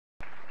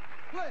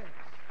please.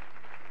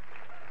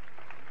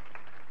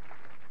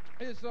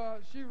 Is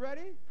she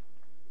ready?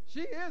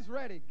 She is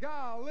ready.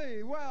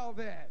 Golly, well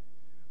then.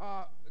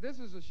 This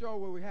is a show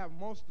where we have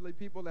mostly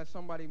people that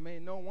somebody may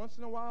know once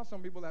in a while,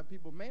 some people that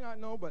people may not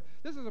know, but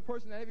this is a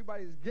person that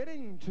everybody's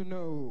getting to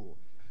know.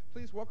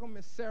 Please welcome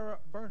Miss Sandra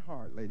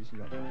Bernhard, ladies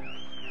and gentlemen.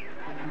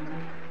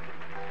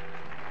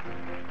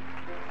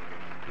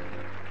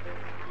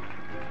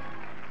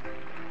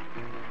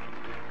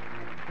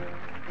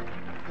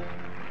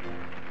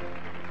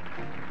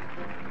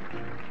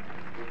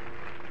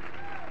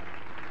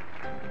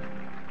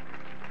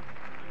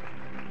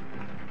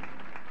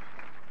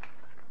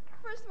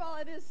 First of all,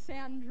 it is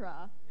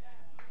Sandra.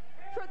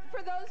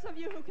 For those of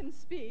you who can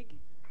speak,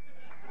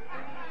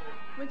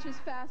 which is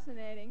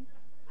fascinating.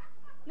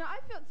 No, I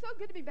feel it's so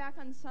good to be back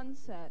on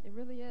Sunset. It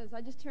really is.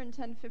 I just turned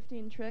 10,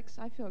 15 tricks.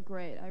 I feel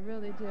great. I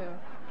really do.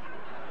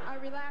 I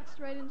relaxed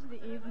right into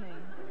the evening.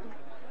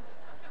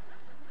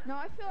 No,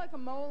 I feel like a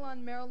mole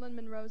on Marilyn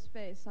Monroe's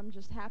face. I'm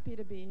just happy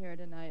to be here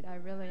tonight. I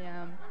really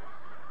am.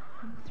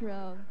 I'm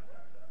thrilled.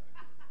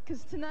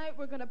 Because tonight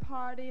we're going to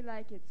party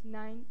like it's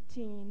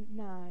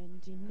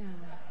 1999.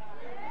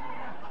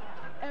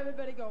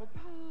 Everybody go,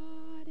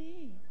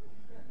 party.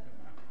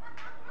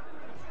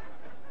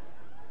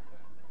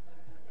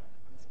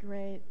 It's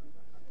great.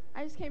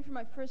 I just came from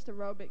my first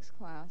aerobics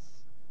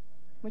class,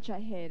 which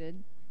I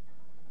hated.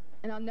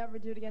 And I'll never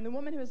do it again. The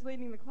woman who was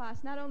leading the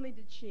class, not only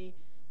did she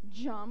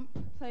jump,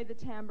 play the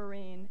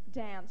tambourine,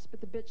 dance, but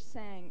the bitch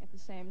sang at the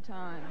same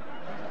time.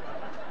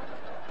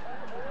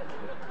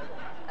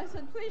 I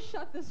said, please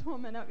shut this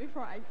woman up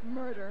before I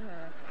murder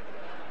her.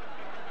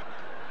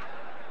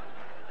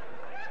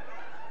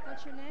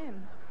 What's your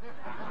name?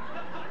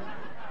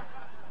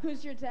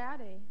 Who's your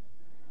daddy?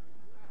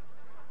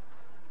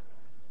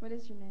 What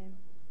is your name?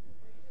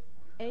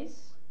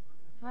 Ace?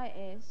 Hi,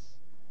 Ace.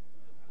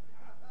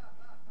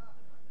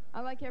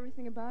 I like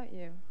everything about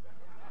you.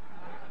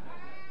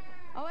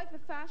 I like the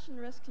fashion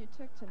risks you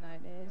took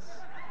tonight, Ace.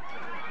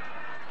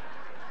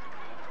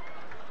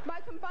 By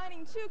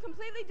combining two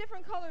completely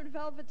different colored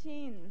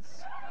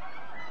velveteens.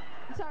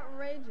 It's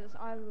outrageous.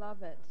 I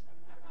love it.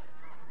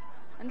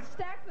 And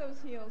stack those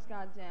heels,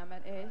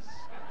 goddammit, Ace.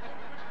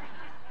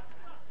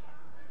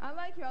 I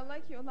like you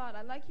a lot.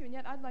 I like you, and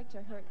yet I'd like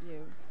to hurt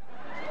you.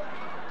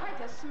 I'd like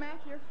to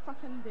smack your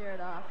fucking beard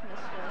off,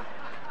 mister.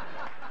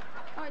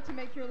 I'd like to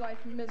make your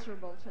life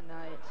miserable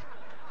tonight.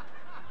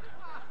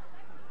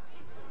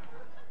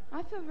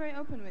 I feel very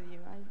open with you.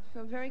 I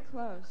feel very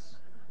close.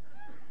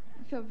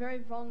 I feel very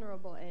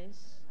vulnerable,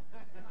 Ace.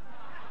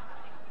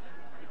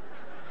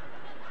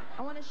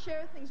 I want to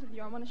share things with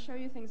you. I want to show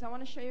you things. I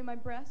want to show you my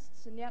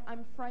breasts, and yet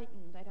I'm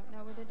frightened. I don't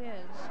know what it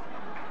is.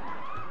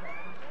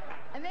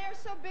 And they are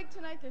so big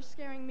tonight, they're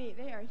scaring me.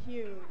 They are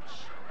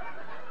huge.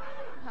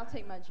 I'll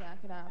take my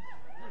jacket off.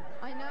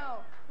 I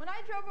know. When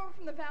I drove over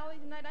from the valley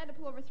tonight, I had to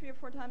pull over 3 or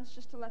 4 times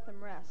just to let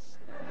them rest.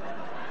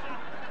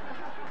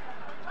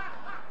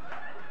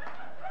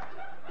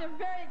 They're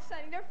very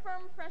exciting. They're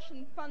firm, fresh,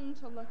 and fun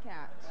to look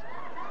at.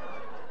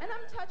 And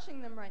I'm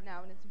touching them right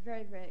now, and it's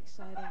very, very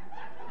exciting.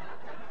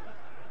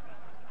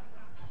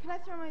 Can I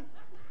throw my...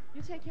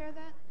 You take care of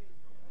that?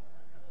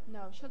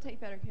 No, she'll take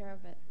better care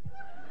of it.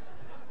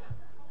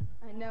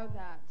 I know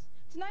that.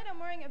 Tonight I'm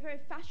wearing a very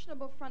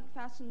fashionable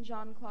front-fastened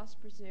Jean Claus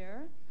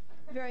brassiere.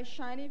 Very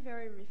shiny,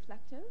 very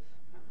reflective.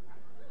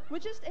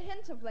 With just a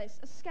hint of lace,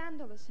 a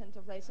scandalous hint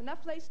of lace.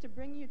 Enough lace to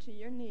bring you to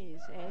your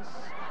knees,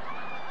 Ace.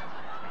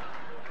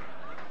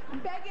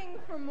 Begging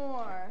for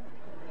more.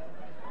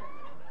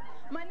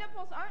 My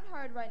nipples aren't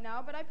hard right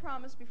now, but I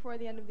promise before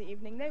the end of the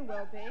evening they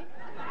will be.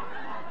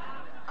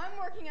 I'm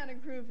working on a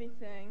groovy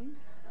thing.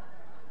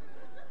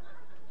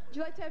 Would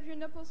you like to have your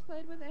nipples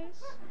played with,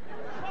 Ace?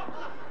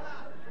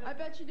 I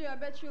bet you do. I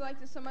bet you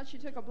liked it so much you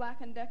took a Black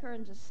 & Decker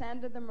and just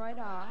sanded them right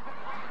off.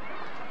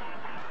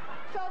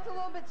 Felt a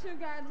little bit too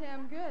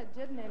goddamn good,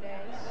 didn't it,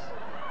 Ace?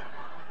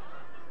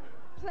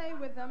 Play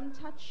with them,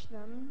 touch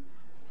them.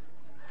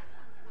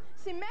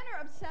 See, men are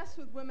obsessed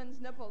with women's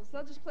nipples.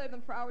 They'll just play with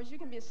them for hours. You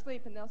can be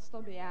asleep and they'll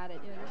still be at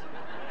it. You know,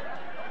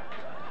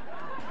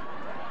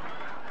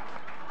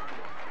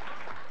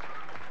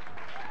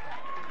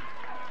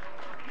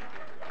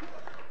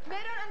 They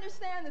don't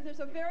understand that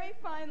there's a very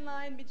fine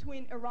line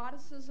between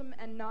eroticism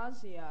and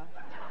nausea.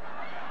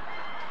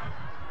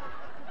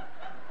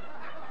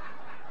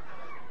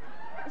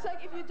 It's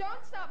like, if you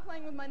don't stop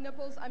playing with my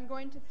nipples, I'm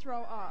going to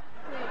throw up.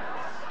 Please.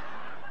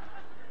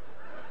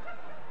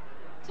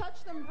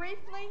 Touch them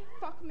briefly,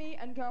 fuck me,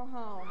 and go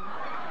home.